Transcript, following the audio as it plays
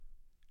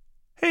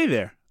Hey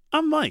there,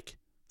 I'm Mike.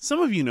 Some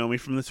of you know me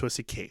from the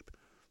Twisted Cape.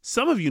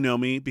 Some of you know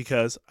me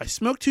because I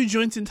smoke 2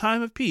 joints in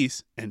time of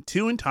peace and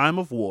 2 in time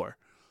of war.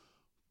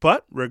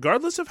 But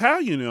regardless of how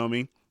you know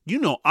me, you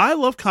know I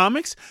love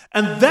comics,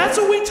 and that's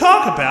what we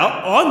talk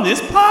about on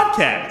this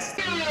podcast.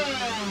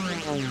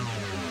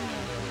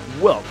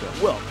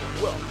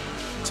 Welcome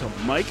to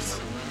Mike's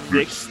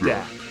Thick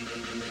Stack.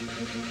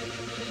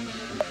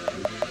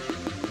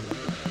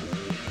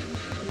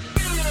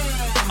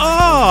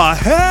 Oh,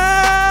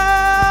 hell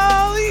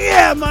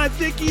yeah, my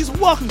thickies.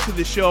 Welcome to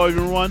the show,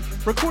 everyone.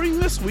 Recording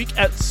this week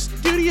at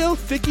Studio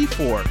Thicky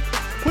 4.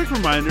 Quick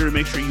reminder to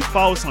make sure you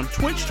follow us on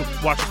Twitch to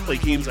watch us play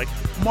games like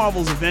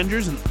Marvel's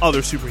Avengers and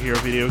other superhero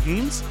video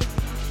games.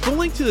 The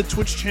link to the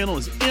Twitch channel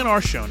is in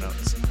our show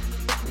notes.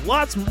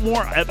 Lots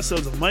more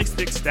episodes of Mike's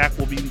Thick Stack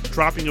will be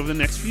dropping over the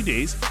next few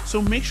days,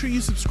 so make sure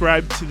you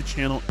subscribe to the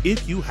channel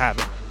if you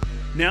haven't.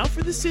 Now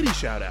for the city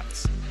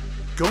shoutouts.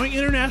 Going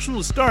international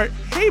to start,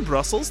 hey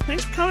Brussels,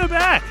 thanks for coming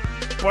back.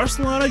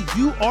 Barcelona,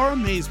 you are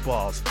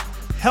amazeballs.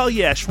 Hell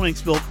yeah,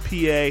 Schwenksville,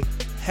 PA,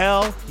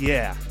 hell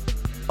yeah.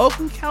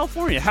 Oakland,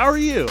 California, how are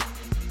you?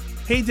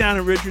 Hey down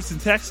in Richardson,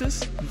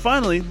 Texas. And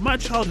finally, my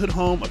childhood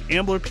home of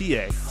Ambler,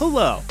 PA,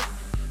 hello.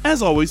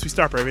 As always, we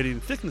start by rating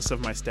the thickness of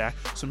my stack,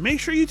 so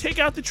make sure you take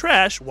out the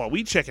trash while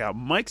we check out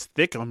Mike's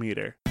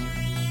Thickometer.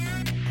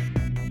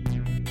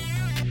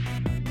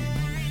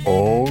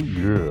 Oh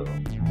yeah,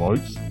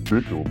 Mike's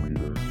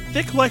Thickometer.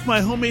 Thick like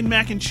my homemade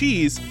mac and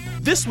cheese,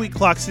 this week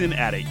clocks in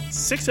at a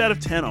 6 out of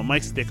 10 on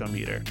Mike's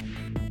Thickometer.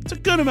 It's a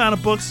good amount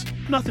of books,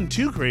 nothing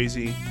too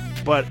crazy,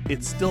 but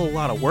it's still a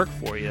lot of work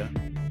for you.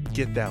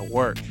 Get that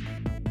work.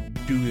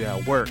 Do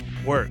that work.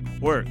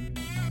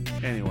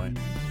 Anyway,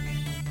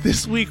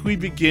 this week we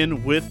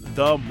begin with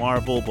the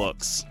Marvel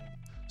books.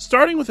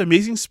 Starting with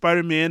Amazing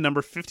Spider-Man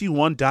number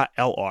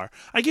 51.LR,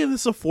 I give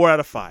this a 4 out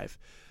of 5.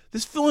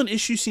 This villain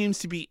issue seems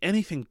to be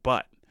anything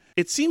but.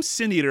 It seems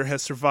Sin Eater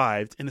has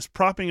survived and is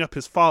propping up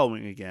his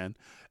following again,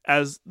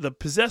 as the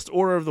possessed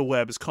Order of the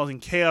Web is causing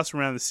chaos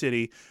around the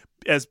city,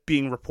 as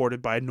being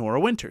reported by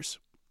Nora Winters.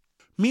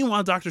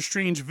 Meanwhile, Doctor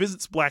Strange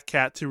visits Black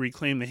Cat to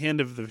reclaim the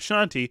Hand of the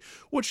Vishanti,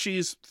 which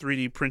she's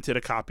 3D printed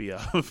a copy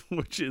of,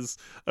 which is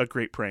a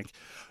great prank.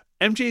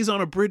 MJ is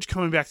on a bridge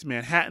coming back to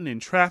Manhattan in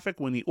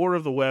traffic when the Order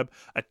of the Web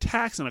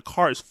attacks and a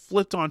car is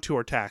flipped onto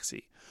her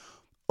taxi.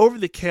 Over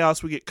the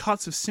chaos, we get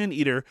cuts of Sin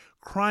Eater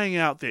crying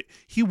out that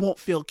he won't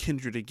fail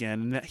Kindred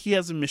again and that he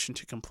has a mission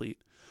to complete.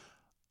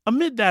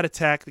 Amid that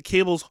attack, the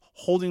cables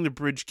holding the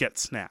bridge get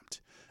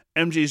snapped.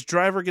 MJ's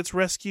driver gets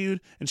rescued,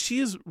 and she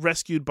is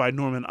rescued by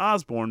Norman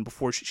Osborn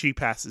before she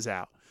passes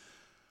out.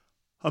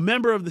 A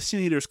member of the Sin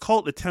Eater's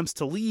cult attempts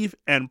to leave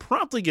and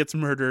promptly gets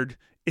murdered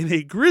in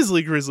a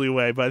grisly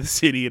way by the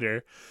Sin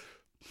Eater.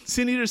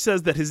 Sin Eater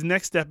says that his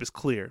next step is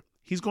clear.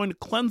 He's going to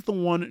cleanse the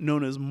one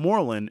known as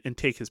Morlun and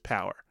take his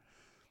power.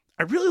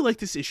 I really like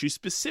this issue,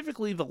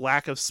 specifically the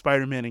lack of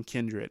Spider-Man and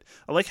Kindred.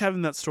 I like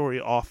having that story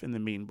off in the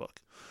main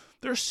book.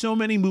 There are so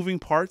many moving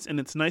parts,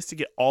 and it's nice to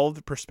get all of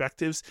the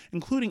perspectives,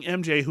 including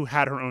MJ, who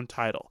had her own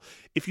title.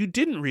 If you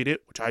didn't read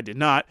it, which I did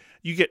not,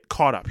 you get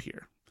caught up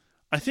here.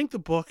 I think the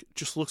book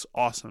just looks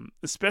awesome,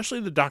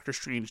 especially the Doctor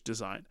Strange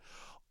design.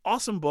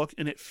 Awesome book,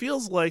 and it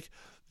feels like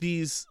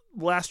these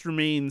Last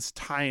Remains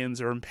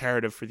tie-ins are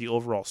imperative for the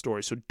overall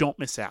story, so don't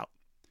miss out.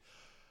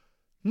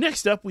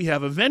 Next up, we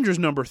have Avengers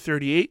number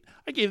 38.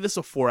 I gave this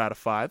a 4 out of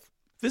 5.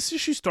 This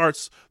issue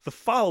starts the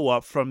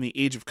follow-up from the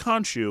Age of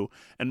Khonshu,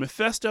 and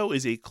Mephisto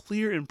is a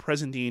clear and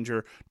present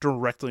danger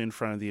directly in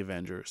front of the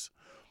Avengers.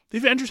 The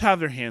Avengers have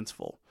their hands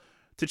full.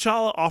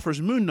 T'Challa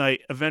offers Moon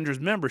Knight Avengers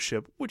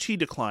membership, which he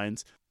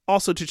declines.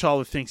 Also,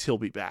 T'Challa thinks he'll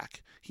be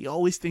back. He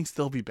always thinks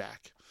they'll be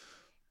back.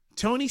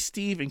 Tony,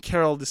 Steve, and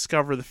Carol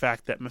discover the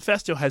fact that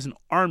Mephisto has an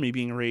army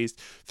being raised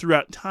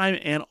throughout time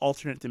and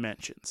alternate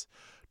dimensions.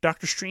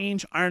 Doctor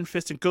Strange, Iron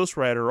Fist, and Ghost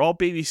Rider are all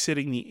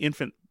babysitting the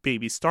infant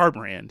baby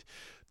Starbrand,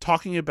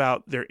 talking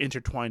about their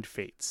intertwined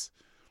fates.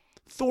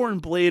 Thor and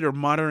Blade are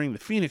monitoring the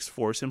Phoenix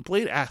Force, and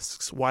Blade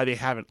asks why they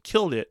haven't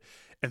killed it,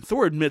 and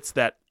Thor admits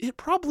that it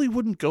probably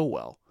wouldn't go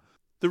well.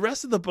 The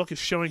rest of the book is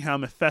showing how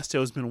Mephisto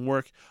has been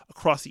work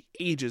across the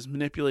ages,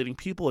 manipulating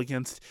people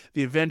against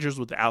the Avengers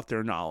without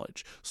their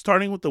knowledge,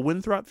 starting with the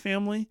Winthrop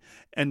family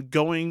and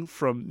going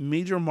from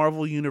major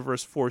Marvel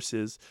Universe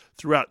forces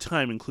throughout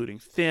time, including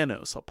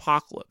Thanos,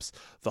 Apocalypse,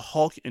 the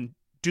Hulk, and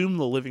Doom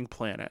the Living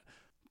Planet.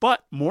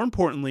 But, more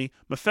importantly,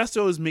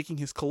 Mephisto is making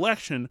his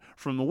collection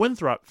from the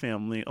Winthrop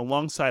family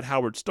alongside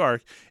Howard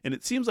Stark, and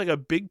it seems like a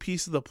big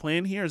piece of the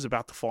plan here is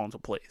about to fall into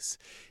place.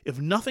 If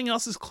nothing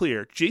else is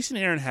clear, Jason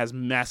Aaron has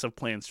massive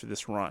plans for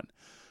this run.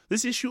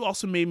 This issue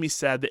also made me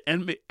sad that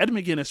Ed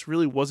McGuinness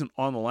really wasn't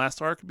on the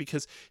last arc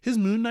because his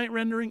Moon Knight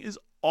rendering is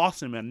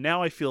awesome, and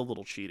now I feel a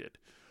little cheated.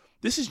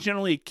 This is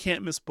generally a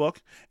can't-miss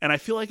book, and I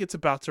feel like it's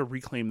about to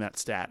reclaim that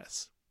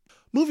status.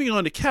 Moving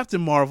on to Captain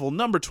Marvel,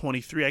 number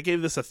 23, I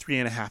gave this a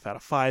 3.5 out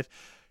of 5.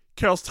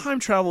 Carol's time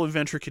travel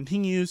adventure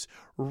continues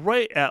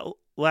right at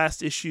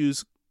last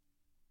issue's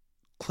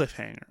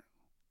cliffhanger.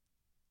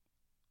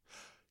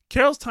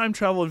 Carol's time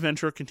travel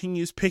adventure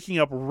continues picking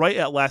up right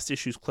at last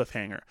issue's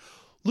cliffhanger.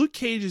 Luke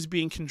Cage is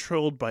being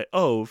controlled by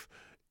Ove,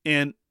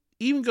 and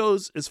even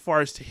goes as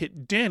far as to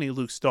hit Dani,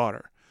 Luke's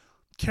daughter.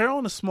 Carol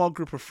and a small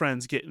group of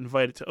friends get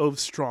invited to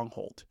Ove's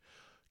stronghold.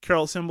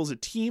 Carol assembles a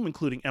team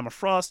including Emma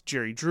Frost,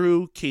 Jerry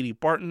Drew, Katie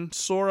Barton,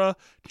 Sora,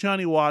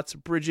 Johnny Watts,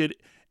 Bridget,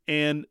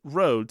 and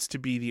Rhodes to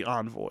be the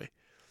envoy.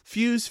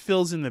 Fuse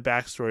fills in the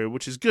backstory,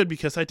 which is good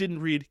because I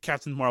didn't read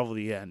Captain Marvel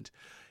the end.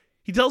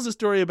 He tells a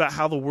story about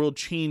how the world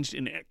changed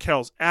in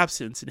Carol's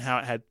absence and how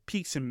it had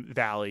peaks and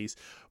valleys,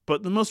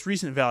 but the most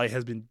recent valley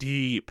has been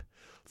deep.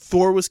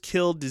 Thor was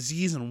killed,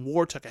 disease and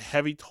war took a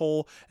heavy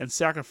toll, and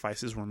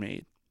sacrifices were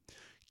made.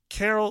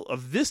 Carol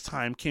of this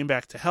time came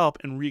back to help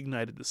and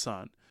reignited the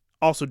sun,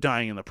 also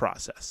dying in the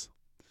process.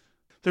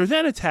 They're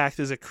then attacked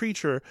as a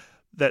creature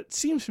that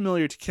seems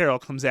familiar to Carol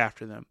comes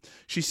after them.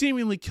 She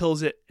seemingly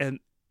kills it and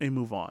they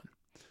move on.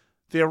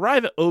 They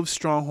arrive at Ove's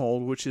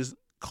stronghold, which is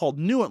called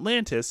New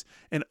Atlantis,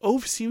 and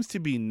Ove seems to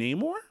be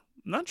Namor?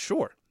 Not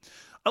sure.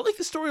 I like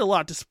the story a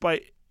lot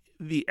despite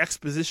the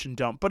exposition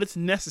dump, but it's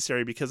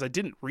necessary because I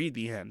didn't read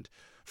the end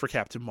for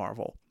Captain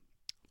Marvel.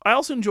 I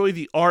also enjoy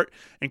the art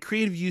and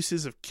creative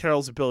uses of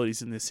Carol's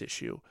abilities in this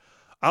issue.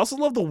 I also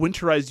love the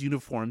winterized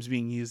uniforms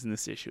being used in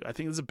this issue. I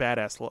think it's a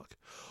badass look.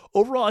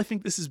 Overall, I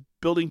think this is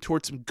building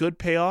towards some good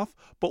payoff,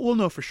 but we'll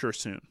know for sure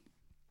soon.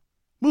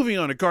 Moving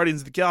on to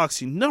Guardians of the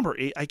Galaxy number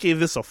 8, I gave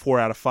this a 4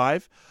 out of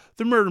 5.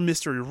 The murder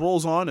mystery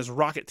rolls on as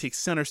Rocket takes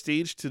center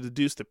stage to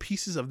deduce the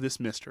pieces of this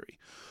mystery.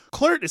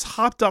 Kl'rt is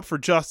hopped up for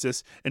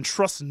justice and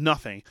trusts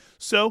nothing,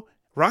 so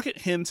Rocket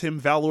hands him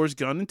Valor's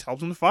gun and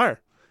tells him to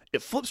fire.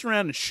 It flips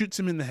around and shoots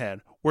him in the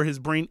head, where his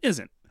brain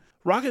isn't.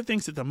 Rocket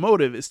thinks that the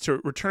motive is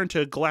to return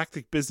to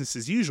galactic business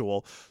as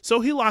usual,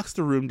 so he locks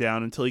the room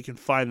down until he can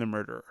find the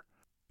murderer.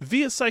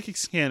 Via psychic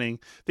scanning,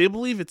 they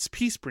believe it's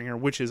Peacebringer,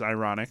 which is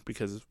ironic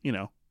because,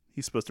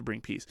 he's supposed to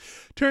bring peace.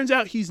 Turns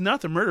out he's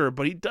not the murderer,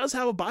 but he does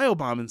have a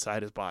biobomb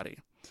inside his body.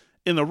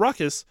 In the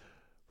ruckus,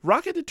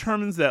 Rocket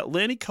determines that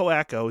Lanny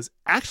Coaco is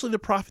actually the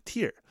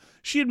Profiteer.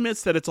 She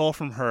admits that it's all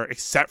from her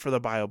except for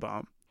the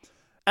biobomb.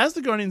 As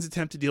the Guardians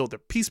attempt to deal with their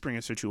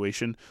Peacebringer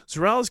situation,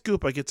 Zoralis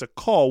Goopa gets a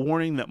call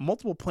warning that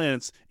multiple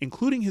planets,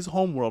 including his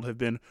homeworld, have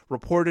been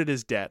reported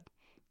as dead.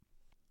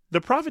 The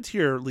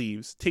Profiteer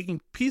leaves,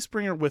 taking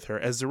Peacebringer with her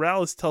as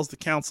Zoralis tells the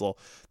Council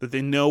that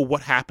they know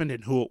what happened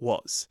and who it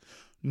was.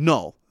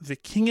 Null, the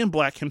King in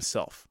Black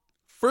himself.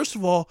 First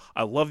of all,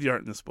 I love the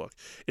art in this book.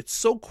 It's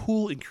so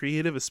cool and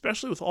creative,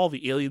 especially with all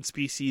the alien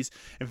species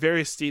and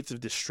various states of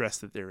distress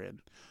that they're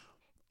in.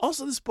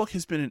 Also, this book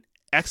has been an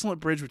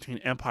excellent bridge between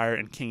Empire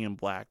and King in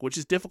Black, which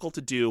is difficult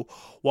to do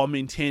while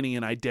maintaining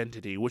an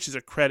identity, which is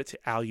a credit to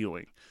Al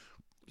Ewing.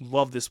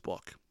 Love this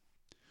book.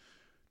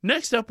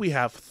 Next up, we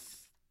have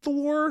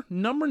Thor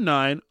number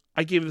 9.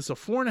 I gave this a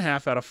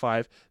 4.5 out of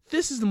 5.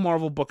 This is the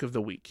Marvel book of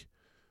the week.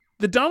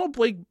 The Donald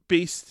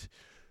Blake-based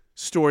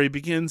story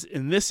begins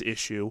in this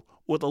issue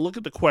with a look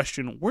at the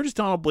question, where does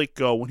Donald Blake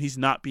go when he's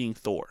not being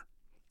Thor?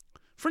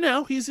 For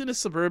now, he's in a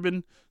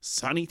suburban,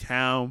 sunny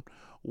town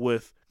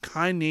with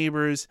kind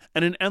neighbors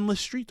and an endless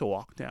street to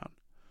walk down.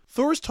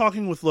 Thor is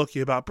talking with Loki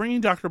about bringing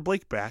Dr.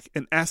 Blake back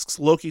and asks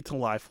Loki to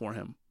lie for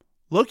him.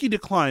 Loki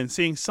declines,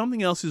 saying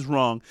something else is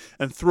wrong,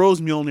 and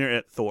throws Mjolnir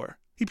at Thor.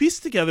 He pieces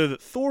together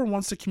that Thor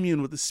wants to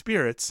commune with the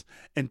spirits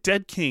and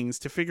dead kings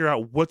to figure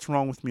out what's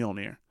wrong with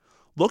Mjolnir.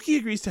 Loki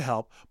agrees to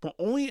help, but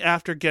only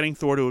after getting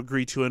Thor to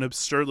agree to an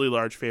absurdly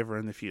large favor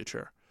in the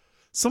future.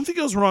 Something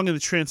goes wrong in the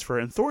transfer,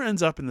 and Thor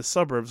ends up in the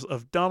suburbs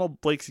of Donald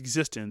Blake's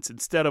existence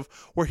instead of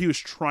where he was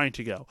trying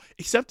to go.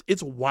 Except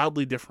it's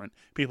wildly different.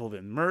 People have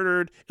been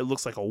murdered, it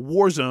looks like a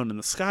war zone, and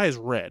the sky is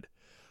red.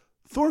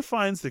 Thor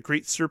finds the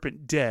Great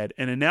Serpent dead,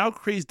 and a now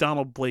crazed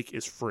Donald Blake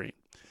is free.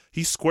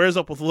 He squares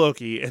up with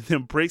Loki, and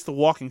then breaks the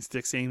walking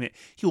stick, saying that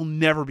he'll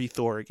never be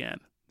Thor again.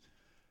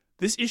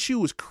 This issue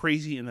was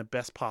crazy in the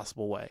best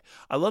possible way.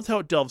 I loved how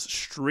it delves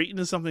straight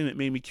into something that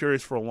made me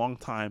curious for a long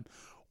time,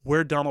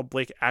 where Donald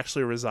Blake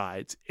actually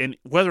resides, and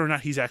whether or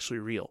not he's actually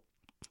real.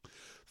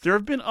 There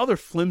have been other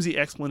flimsy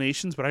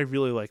explanations, but I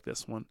really like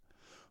this one.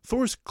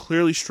 Thor's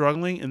clearly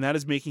struggling, and that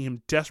is making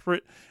him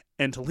desperate,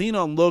 and to lean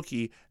on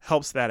Loki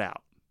helps that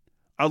out.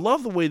 I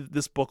love the way that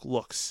this book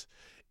looks.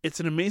 It's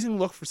an amazing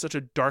look for such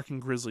a dark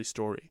and grisly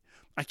story.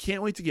 I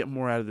can't wait to get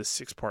more out of this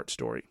 6-part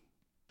story.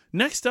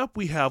 Next up,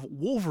 we have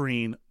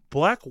Wolverine,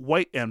 Black,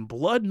 White, and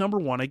Blood number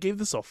 1. I gave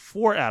this a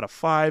 4 out of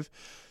 5.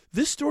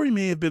 This story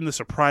may have been the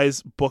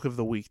surprise book of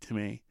the week to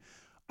me.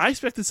 I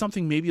expected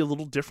something maybe a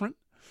little different.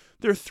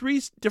 There are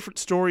 3 different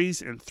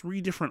stories and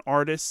 3 different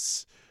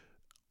artists,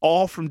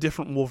 all from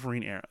different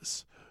Wolverine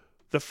eras.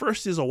 The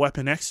first is a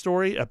Weapon X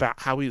story about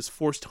how he is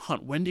forced to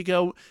hunt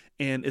Wendigo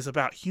and is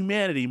about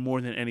humanity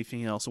more than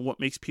anything else and what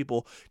makes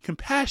people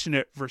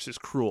compassionate versus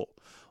cruel,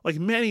 like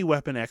many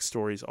Weapon X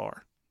stories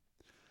are.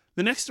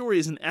 The next story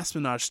is an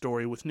espionage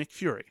story with Nick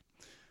Fury.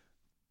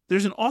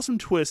 There's an awesome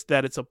twist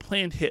that it's a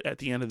planned hit at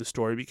the end of the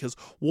story because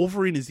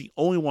Wolverine is the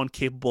only one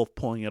capable of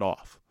pulling it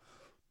off.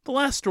 The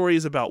last story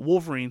is about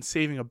Wolverine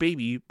saving a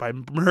baby by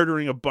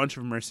murdering a bunch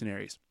of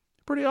mercenaries.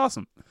 Pretty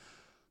awesome.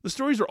 The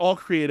stories are all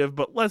creative,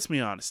 but let's be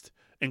honest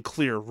and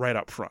clear right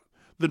up front.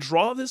 The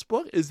draw of this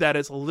book is that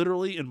it's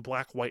literally in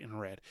black, white,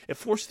 and red. It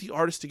forces the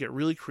artist to get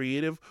really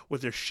creative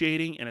with their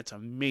shading, and it's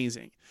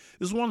amazing.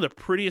 This is one of the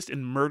prettiest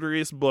and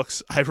murderiest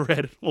books I've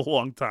read in a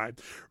long time.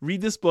 Read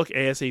this book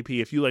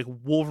ASAP if you like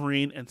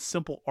Wolverine and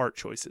simple art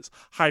choices.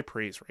 High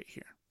praise right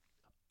here.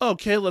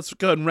 Okay, let's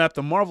go ahead and wrap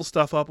the Marvel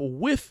stuff up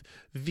with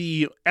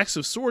the X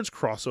of Swords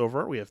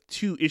crossover. We have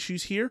 2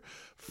 issues here.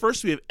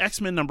 First, we have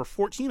X-Men number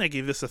 14. I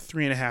gave this a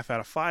 3.5 out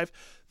of 5.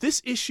 This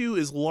issue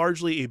is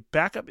largely a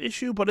backup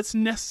issue, but it's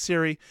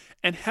necessary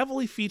and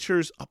heavily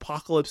features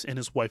Apocalypse and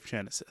his wife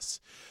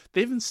Genesis.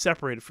 They've been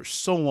separated for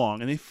so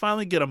long, and they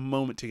finally get a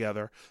moment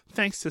together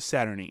thanks to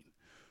Saturnine.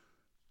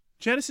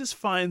 Genesis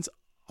finds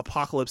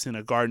Apocalypse in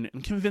a garden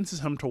and convinces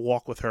him to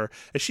walk with her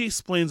as she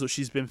explains what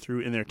she's been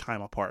through in their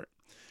time apart.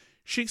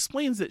 She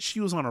explains that she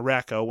was on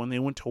Arakko when they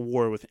went to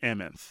war with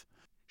Amenth.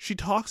 She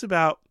talks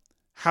about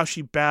how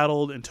she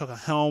battled and took a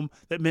helm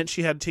that meant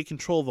she had to take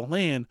control of the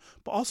land,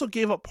 but also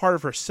gave up part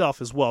of herself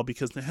as well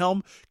because the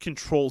helm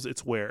controls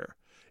its wearer.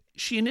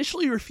 She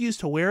initially refused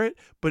to wear it,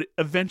 but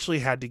eventually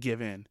had to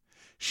give in.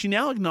 She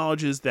now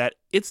acknowledges that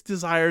its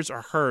desires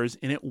are hers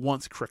and it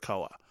wants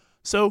Krakoa.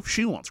 So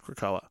she wants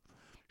Krakoa.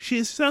 She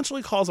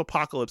essentially calls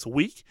Apocalypse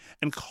weak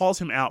and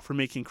calls him out for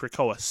making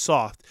Krakoa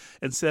soft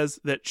and says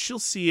that she'll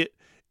see it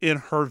in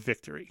her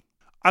victory.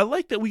 I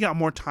like that we got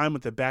more time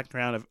with the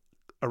background of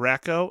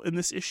Arakko in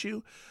this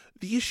issue.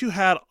 The issue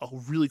had a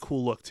really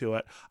cool look to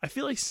it. I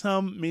feel like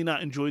some may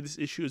not enjoy this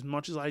issue as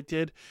much as I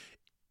did.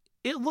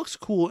 It looks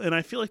cool, and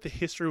I feel like the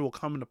history will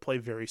come into play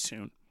very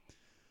soon.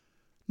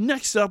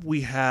 Next up,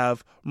 we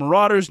have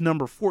Marauders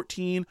number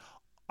 14.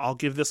 I'll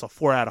give this a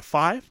 4 out of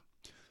 5.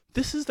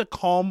 This is the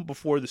calm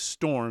before the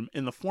storm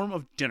in the form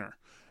of dinner,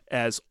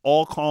 as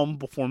all calm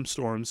before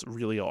storms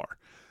really are.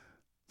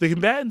 The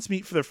combatants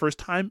meet for the first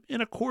time in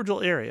a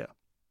cordial area.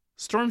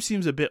 Storm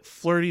seems a bit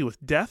flirty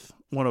with Death,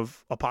 one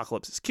of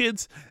Apocalypse's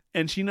kids,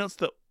 and she notes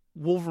that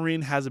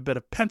Wolverine has a bit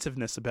of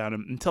pensiveness about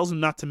him and tells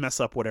him not to mess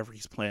up whatever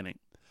he's planning.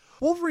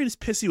 Wolverine is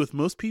pissy with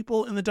most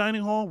people in the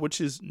dining hall,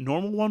 which is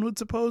normal, one would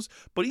suppose,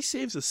 but he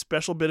saves a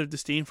special bit of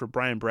disdain for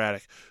Brian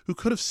Braddock, who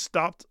could have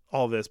stopped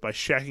all this by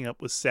shacking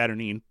up with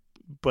Saturnine,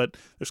 but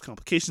there's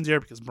complications there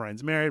because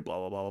Brian's married, blah,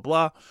 blah, blah, blah,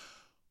 blah.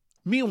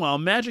 Meanwhile,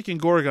 Magik and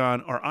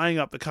Gorgon are eyeing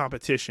up the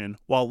competition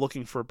while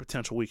looking for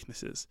potential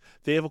weaknesses.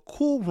 They have a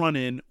cool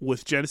run-in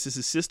with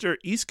Genesis' sister,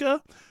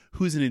 Iska,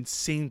 who's an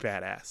insane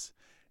badass.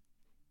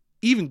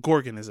 Even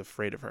Gorgon is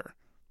afraid of her.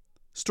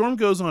 Storm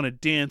goes on a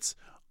dance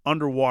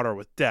underwater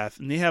with Death,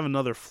 and they have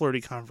another flirty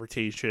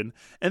confrontation,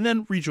 and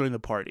then rejoin the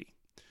party.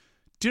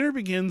 Dinner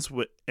begins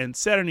and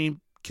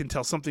Saturnine can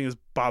tell something is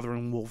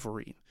bothering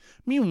Wolverine.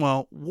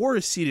 Meanwhile, War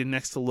is seated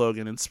next to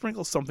Logan and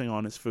sprinkles something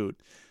on his food.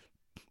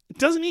 It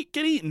doesn't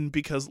get eaten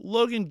because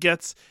Logan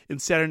gets in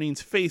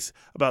Saturnine's face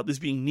about this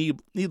being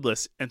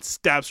needless and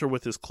stabs her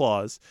with his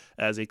claws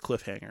as a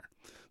cliffhanger.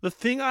 The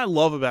thing I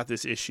love about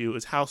this issue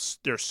is how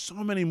there's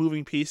so many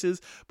moving pieces,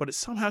 but it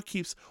somehow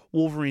keeps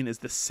Wolverine as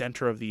the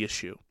center of the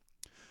issue.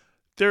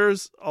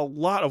 There's a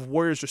lot of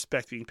Warriors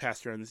respect being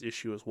passed around this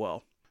issue as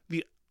well.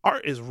 The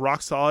art is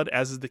rock solid,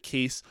 as is the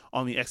case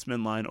on the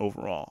X-Men line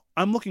overall.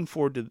 I'm looking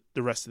forward to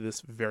the rest of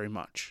this very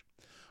much.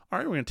 All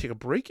right, we're going to take a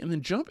break and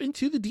then jump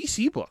into the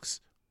DC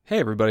books. Hey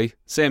everybody,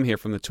 Sam here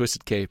from the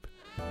Twisted Cape.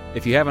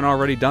 If you haven't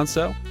already done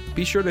so,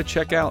 be sure to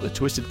check out the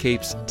Twisted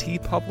Cape's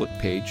TeePublic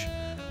page,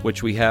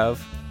 which we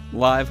have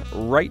live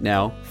right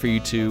now for you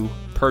to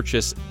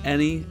purchase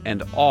any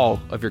and all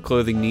of your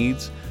clothing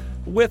needs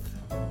with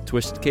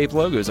Twisted Cape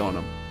logos on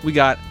them. We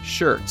got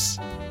shirts,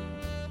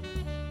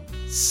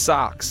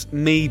 socks,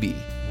 maybe.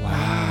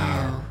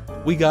 Wow.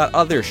 We got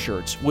other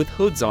shirts with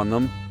hoods on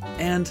them,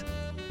 and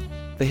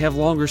they have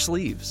longer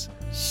sleeves.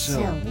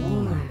 So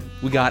warm.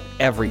 We got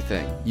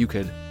everything you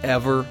could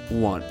ever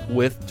want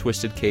with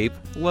Twisted Cape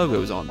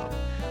logos on them.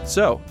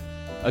 So,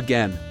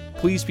 again,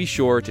 please be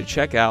sure to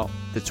check out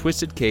the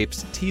Twisted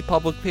Cape's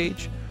TeePublic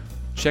page.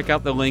 Check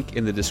out the link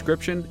in the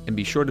description and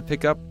be sure to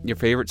pick up your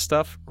favorite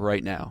stuff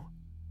right now.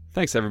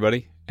 Thanks,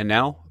 everybody. And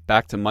now,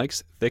 back to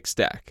Mike's Thick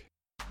Stack.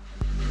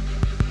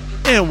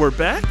 And we're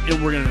back,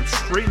 and we're going to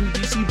straight into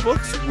DC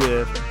books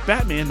with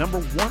Batman number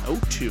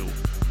 102.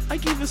 I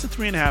gave this a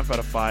 3.5 out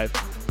of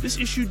 5. This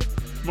issue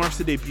marks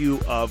the debut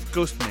of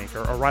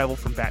Ghostmaker, a rival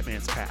from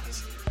Batman's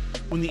past.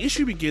 When the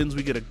issue begins,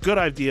 we get a good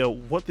idea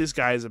what this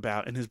guy is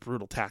about and his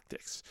brutal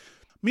tactics.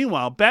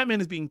 Meanwhile, Batman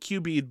is being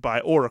QB'd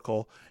by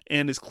Oracle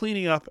and is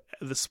cleaning up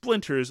the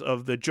splinters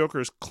of the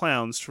Joker's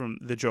clowns from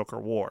the Joker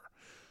War.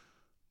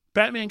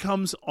 Batman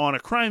comes on a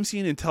crime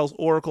scene and tells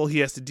Oracle he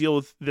has to deal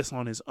with this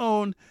on his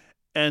own,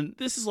 and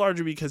this is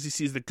largely because he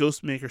sees the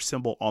Ghostmaker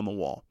symbol on the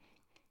wall.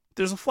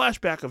 There's a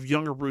flashback of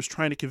younger Bruce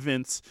trying to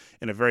convince,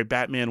 in a very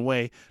Batman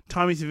way,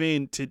 Tommy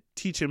Savane to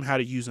teach him how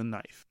to use a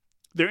knife.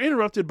 They're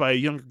interrupted by a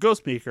younger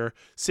Ghostmaker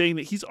saying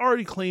that he's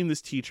already claimed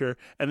this teacher,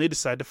 and they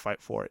decide to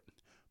fight for it.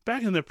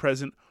 Back in the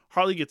present,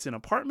 Harley gets an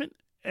apartment,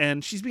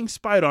 and she's being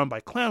spied on by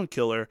Clown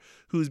Killer,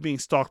 who's being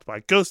stalked by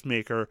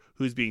Ghostmaker,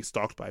 who's being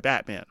stalked by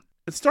Batman.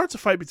 It starts a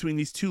fight between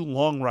these two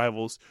long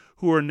rivals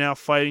who are now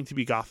fighting to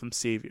be Gotham's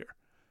savior.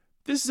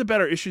 This is a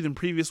better issue than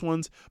previous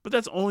ones, but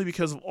that's only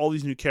because of all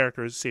these new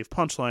characters, save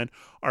Punchline,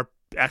 are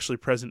actually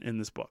present in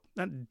this book.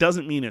 That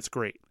doesn't mean it's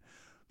great.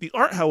 The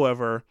art,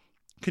 however,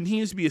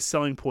 continues to be a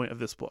selling point of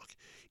this book.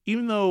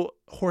 Even though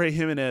Jorge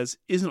Jimenez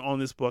isn't on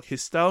this book,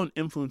 his style and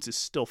influence is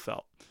still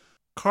felt.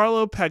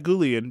 Carlo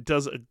Pagulian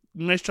does a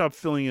nice job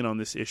filling in on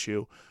this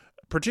issue,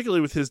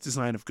 particularly with his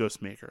design of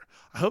Ghostmaker.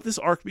 I hope this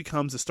arc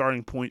becomes a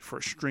starting point for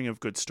a string of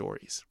good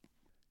stories.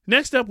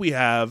 Next up, we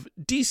have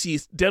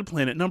DC's Dead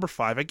Planet number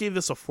 5. I gave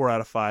this a 4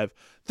 out of 5.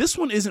 This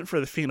one isn't for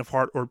the faint of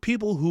heart or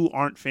people who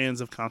aren't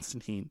fans of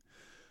Constantine.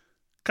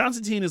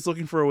 Constantine is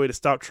looking for a way to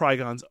stop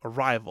Trigon's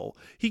arrival.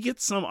 He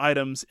gets some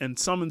items and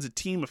summons a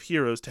team of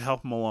heroes to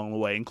help him along the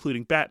way,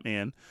 including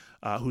Batman,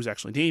 who's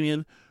actually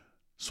Damian,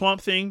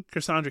 Swamp Thing,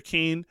 Cassandra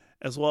Cain,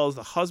 as well as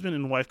the husband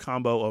and wife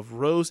combo of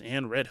Rose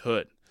and Red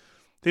Hood.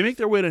 They make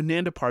their way to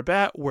Nanda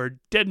Parbat, where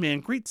Deadman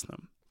greets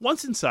them.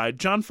 Once inside,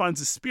 John finds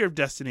the Spear of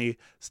Destiny,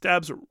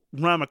 stabs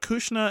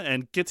Ramakrishna,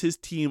 and gets his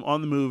team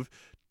on the move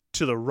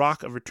to the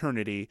Rock of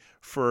Eternity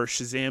for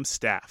Shazam's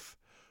staff.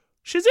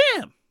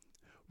 Shazam!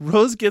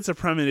 Rose gets a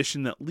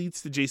premonition that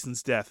leads to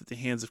Jason's death at the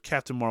hands of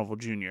Captain Marvel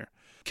Jr.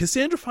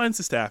 Cassandra finds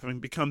the staff and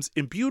becomes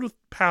imbued with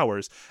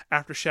powers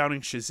after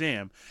shouting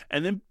Shazam,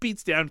 and then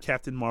beats down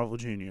Captain Marvel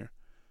Jr.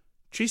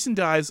 Jason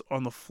dies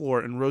on the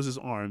floor in Rose's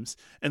arms,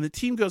 and the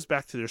team goes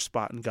back to their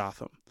spot in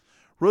Gotham.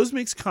 Rose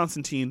makes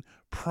Constantine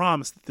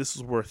promise that this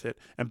is worth it,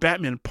 and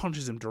Batman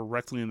punches him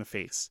directly in the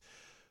face.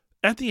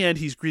 At the end,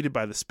 he's greeted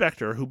by the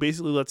Spectre, who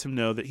basically lets him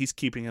know that he's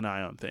keeping an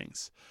eye on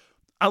things.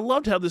 I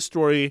loved how this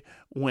story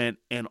went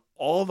and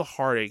all the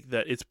heartache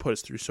that it's put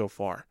us through so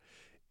far.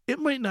 It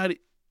might not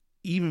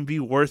even be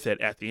worth it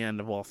at the end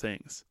of all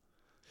things.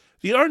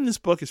 The art in this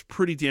book is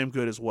pretty damn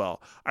good as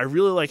well. I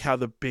really like how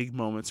the big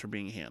moments are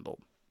being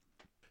handled.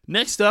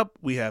 Next up,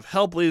 we have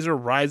Hellblazer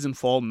Rise and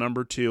Fall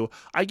number 2.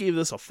 I gave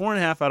this a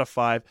 4.5 out of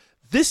 5.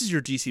 This is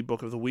your DC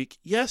book of the week.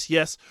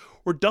 Yes,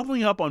 we're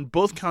doubling up on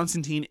both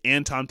Constantine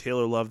and Tom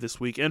Taylor Love this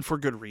week, and for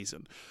good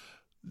reason.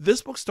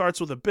 This book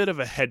starts with a bit of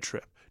a head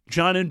trip.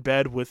 John in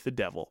bed with the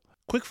devil.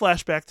 Quick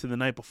flashback to the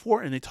night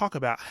before, and they talk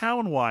about how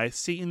and why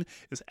Satan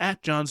is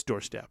at John's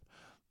doorstep.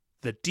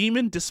 The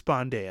demon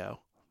Despondeo.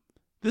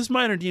 This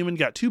minor demon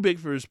got too big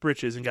for his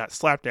britches and got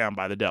slapped down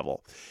by the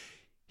devil.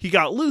 He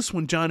got loose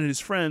when John and his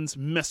friends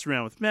messed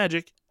around with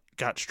magic,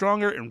 got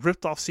stronger, and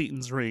ripped off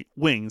Satan's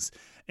wings,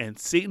 and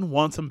Satan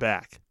wants him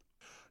back.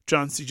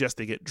 John suggests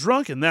they get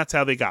drunk, and that's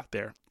how they got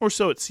there, or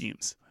so it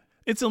seems.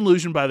 It's an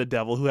illusion by the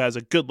devil, who has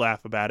a good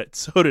laugh about it.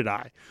 So did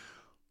I.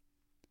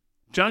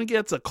 John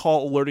gets a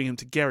call alerting him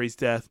to Gary's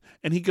death,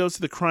 and he goes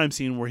to the crime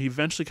scene where he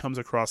eventually comes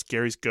across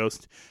Gary's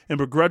ghost and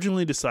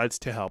begrudgingly decides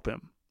to help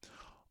him.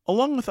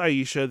 Along with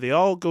Aisha, they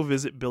all go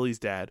visit Billy's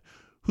dad,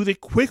 who they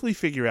quickly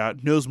figure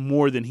out knows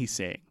more than he's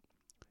saying.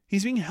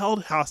 He's being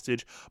held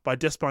hostage by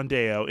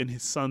Despondeo in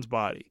his son's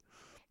body.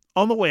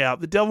 On the way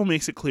out, the devil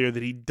makes it clear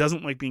that he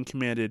doesn't like being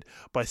commanded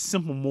by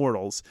simple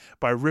mortals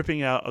by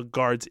ripping out a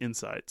guard's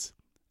insides.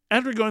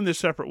 After going their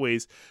separate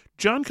ways,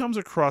 John comes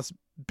across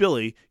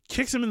Billy,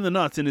 kicks him in the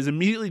nuts, and is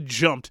immediately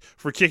jumped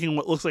for kicking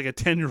what looks like a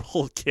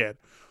 10-year-old kid.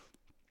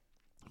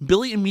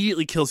 Billy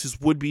immediately kills his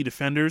would-be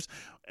defenders,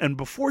 and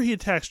before he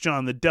attacks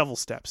John, the devil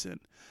steps in.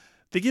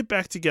 They get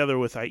back together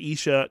with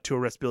Aisha to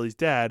arrest Billy's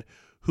dad,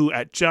 who,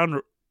 at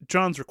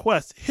John's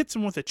request, hits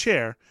him with a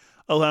chair,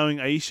 allowing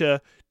Aisha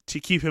to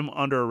keep him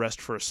under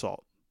arrest for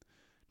assault.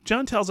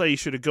 John tells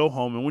Aisha to go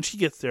home, and when she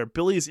gets there,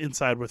 Billy is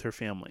inside with her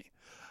family.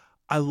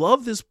 I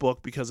love this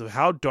book because of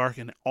how dark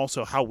and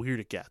also how weird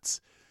it gets.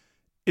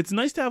 It's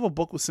nice to have a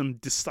book with some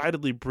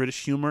decidedly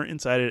British humor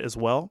inside it as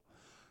well.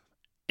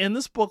 And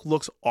this book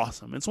looks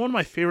awesome. It's one of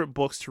my favorite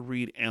books to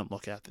read and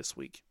look at this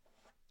week.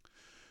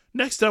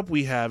 Next up,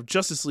 we have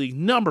Justice League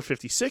number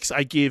 56.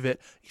 I gave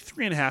it a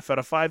 3.5 out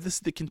of 5. This is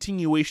the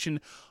continuation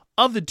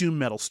of the Doom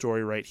Metal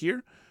story right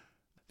here.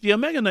 The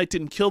Omega Knight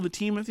didn't kill the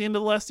team at the end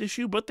of the last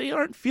issue, but they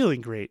aren't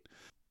feeling great.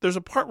 There's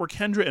a part where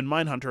Kendra and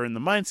Mindhunter are in the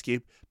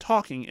Mindscape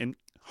talking, and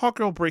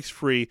Hawkgirl breaks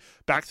free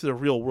back to the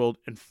real world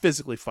and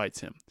physically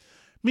fights him.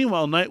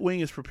 Meanwhile,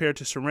 Nightwing is prepared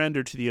to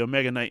surrender to the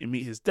Omega Knight and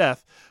meet his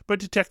death, but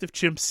Detective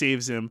Chimp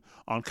saves him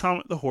on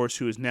Comet the Horse,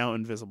 who is now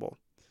invisible.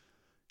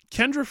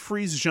 Kendra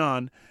frees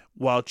Jean,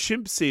 while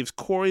Chimp saves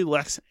Corey,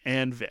 Lex,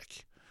 and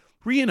Vic.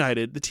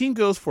 Reunited, the team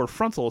goes for a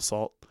frontal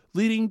assault,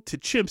 leading to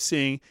Chimp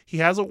saying he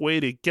has a way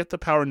to get the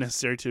power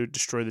necessary to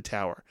destroy the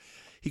tower.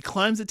 He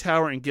climbs the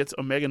tower and gets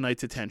Omega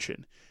Knight's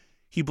attention.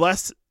 He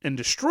blasts and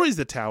destroys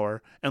the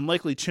tower, and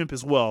likely Chimp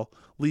as well,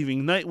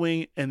 leaving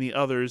Nightwing and the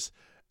others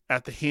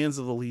at the hands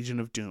of the Legion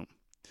of Doom.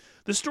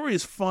 The story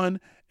is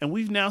fun, and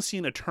we've now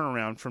seen a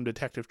turnaround from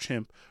Detective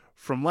Chimp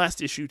from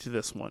last issue to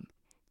this one.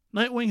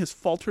 Nightwing has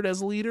faltered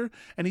as a leader,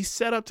 and he's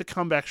set up to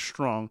come back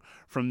strong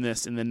from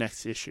this in the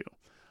next issue.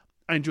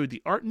 I enjoyed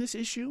the art in this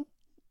issue,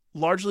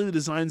 largely the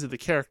designs of the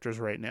characters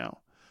right now.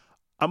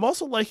 I'm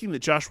also liking that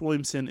Josh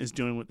Williamson is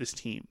doing with this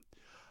team.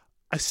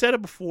 I said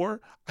it before,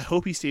 I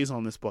hope he stays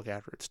on this book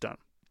after it's done.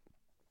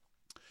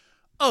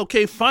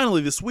 Okay,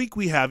 finally this week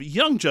we have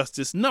Young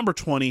Justice number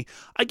 20.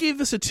 I gave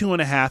this a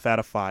 2.5 out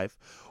of 5.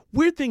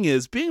 Weird thing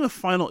is, being the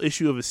final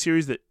issue of a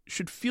series that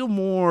should feel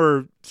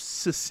more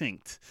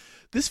succinct,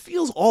 this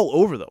feels all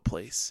over the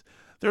place.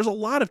 There's a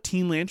lot of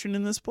Teen Lantern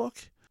in this book.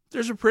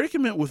 There's a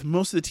predicament with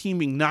most of the team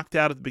being knocked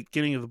out at the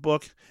beginning of the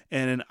book,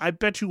 and an I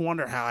bet you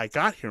wonder how I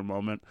got here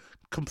moment,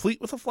 complete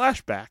with a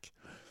flashback.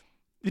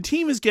 The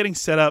team is getting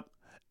set up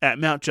at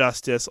Mount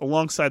Justice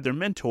alongside their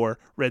mentor,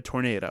 Red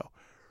Tornado.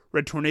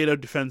 Red Tornado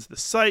defends the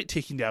site,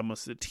 taking down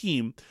most of the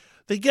team.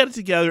 They get it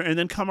together and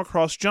then come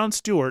across John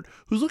Stewart,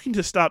 who's looking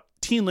to stop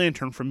Teen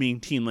Lantern from being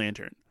Teen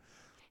Lantern.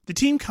 The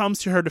team comes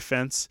to her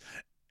defense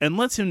and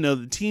lets him know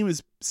the team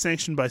is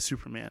sanctioned by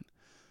Superman.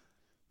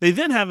 They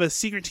then have a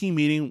secret team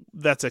meeting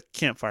that's a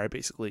campfire,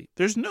 basically.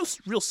 There's no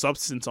real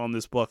substance on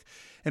this book,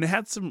 and it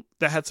had some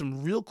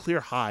real clear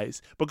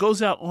highs, but goes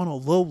out on a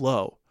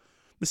low.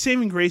 The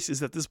saving grace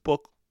is that this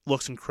book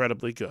looks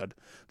incredibly good.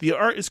 The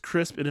art is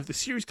crisp, and if the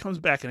series comes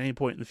back at any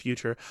point in the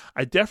future,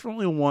 I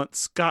definitely want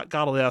Scott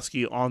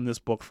Godlewski on this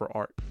book for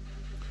art.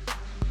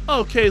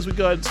 Okay, as we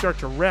go ahead and start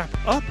to wrap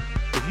up,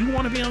 if you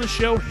want to be on the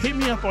show, hit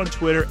me up on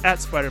Twitter at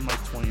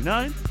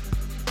SpiderMike29.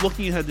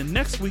 Looking ahead to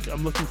next week,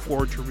 I'm looking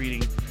forward to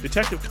reading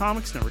Detective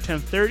Comics number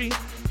 1030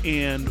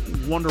 and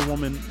Wonder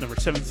Woman number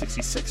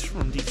 766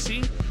 from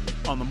DC.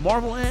 On the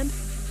Marvel end,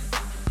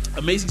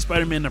 Amazing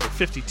Spider-Man number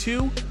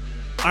 52,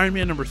 Iron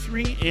Man number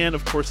 3, and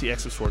of course the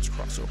X of Swords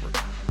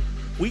crossover.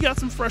 We got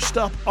some fresh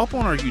stuff up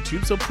on our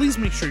YouTube, so please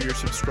make sure you're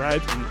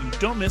subscribed and you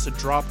don't miss a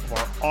drop of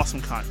our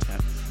awesome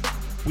content.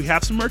 We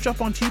have some merch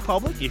up on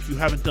TeePublic. If you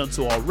haven't done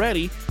so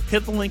already,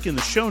 hit the link in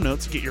the show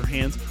notes to get your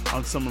hands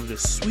on some of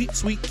this sweet,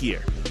 sweet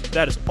gear.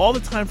 That is all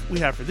the time we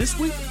have for this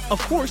week. Of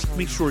course,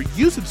 make sure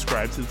you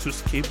subscribe to The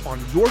Twisted Cape on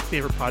your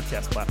favorite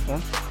podcast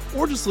platform,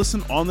 or just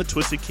listen on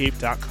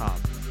thetwistedcape.com.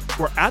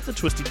 We're at The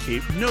Twisted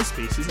Cape, no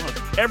spaces, on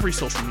every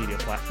social media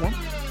platform: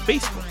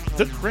 Facebook,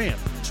 the Gram,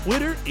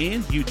 Twitter,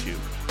 and YouTube.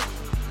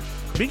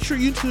 Make sure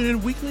you tune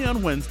in weekly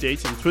on Wednesday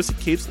to The Twisted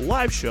Cape's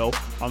live show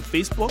on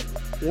Facebook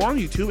or on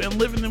YouTube and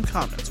leave in them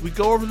comments. We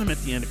go over them at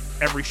the end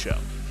of every show.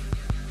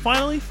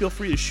 Finally, feel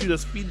free to shoot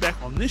us feedback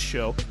on this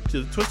show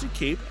to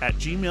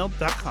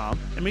thetwistedcape@gmail.com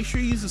and make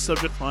sure you use the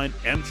subject line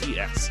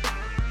MTS.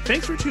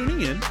 Thanks for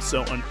tuning in.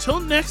 So until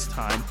next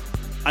time,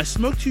 I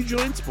smoke 2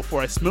 joints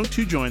before I smoke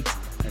 2 joints,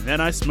 and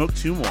then I smoke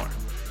 2 more.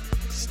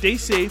 Stay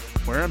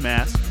safe, wear a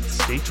mask,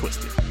 stay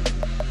twisted.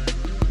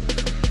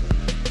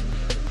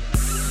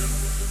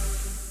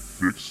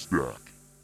 Fix that.